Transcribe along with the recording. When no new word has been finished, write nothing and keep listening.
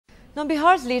Now,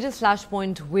 Bihar's latest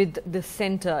flashpoint with the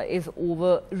centre is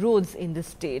over roads in the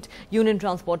state. Union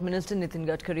Transport Minister Nitin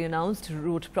Gadkari announced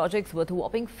road projects worth a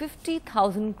whopping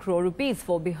 50,000 crore rupees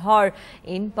for Bihar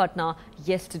in Patna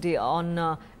yesterday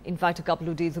in fact, a couple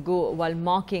of days ago, while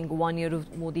marking 1 year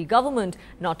of Modi government.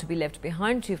 Not to be left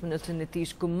behind, Chief Minister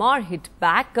Nitish Kumar hit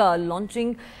back,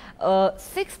 launching a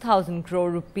 6,000 crore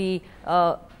rupee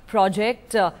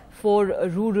project for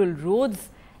rural roads.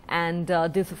 And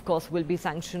this, of course, will be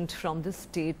sanctioned from the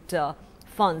state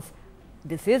funds.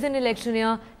 This is an election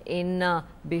year in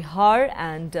Bihar,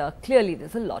 and clearly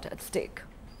there's a lot at stake.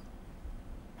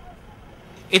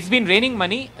 It's been raining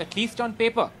money, at least on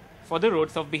paper, for the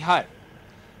roads of Bihar.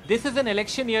 This is an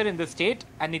election year in the state,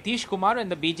 and Nitish Kumar and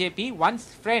the BJP, once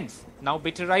friends, now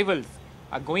bitter rivals,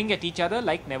 are going at each other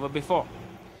like never before.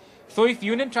 So if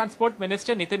Union Transport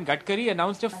Minister Nitin Gadkari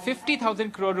announced a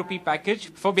 50,000 crore rupee package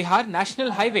for Bihar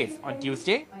national highways on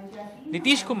Tuesday,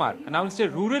 Nitish Kumar announced a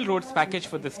rural roads package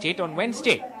for the state on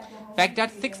Wednesday, backed at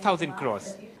 6,000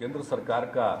 crores. केंद्र सरकार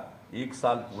का 1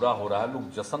 साल पूरा हो रहा है, लोग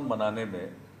जश्न मनाने में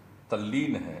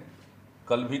तल्लीन हैं।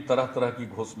 कल भी तरह तरह की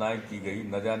घोषणाएं की गई,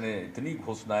 न जाने इतनी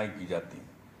घोषणाएं की जाती,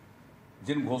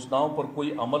 जिन घोषणाओं पर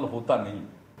कोई अमल होता नहीं।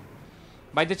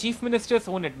 By the Chief Minister's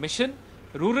own admission,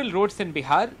 rural roads in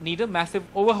Bihar need a massive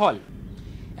overhaul.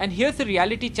 And here's a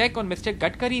reality check on Mr.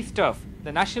 Gadkari's turf,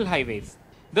 the national highways.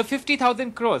 The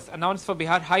 50,000 crores announced for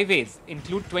Bihar highways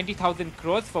include 20,000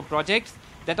 crores for projects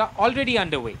that are already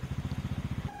underway.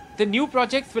 The new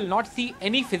projects will not see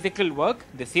any physical work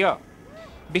this year.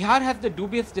 Bihar has the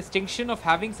dubious distinction of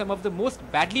having some of the most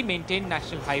badly maintained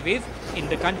national highways in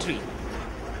the country.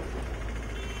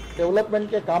 Development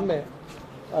के काम में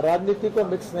राजनीति को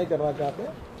mix नहीं करना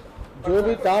चाहते। जो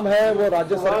भी काम है वो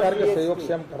राज्य सरकार के सहयोग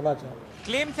से हम करना चाहते हैं।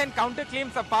 Claims and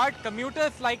counterclaims apart,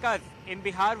 commuters like us in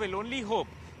Bihar will only hope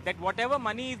that whatever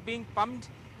money is being pumped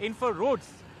in for roads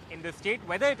in the state,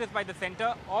 whether it is by the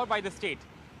centre or by the state,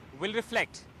 will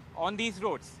reflect on these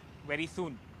roads very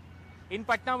soon. In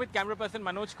Patna with camera person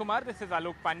Manoj Kumar, this is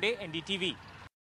Alok Pandey, NDTV.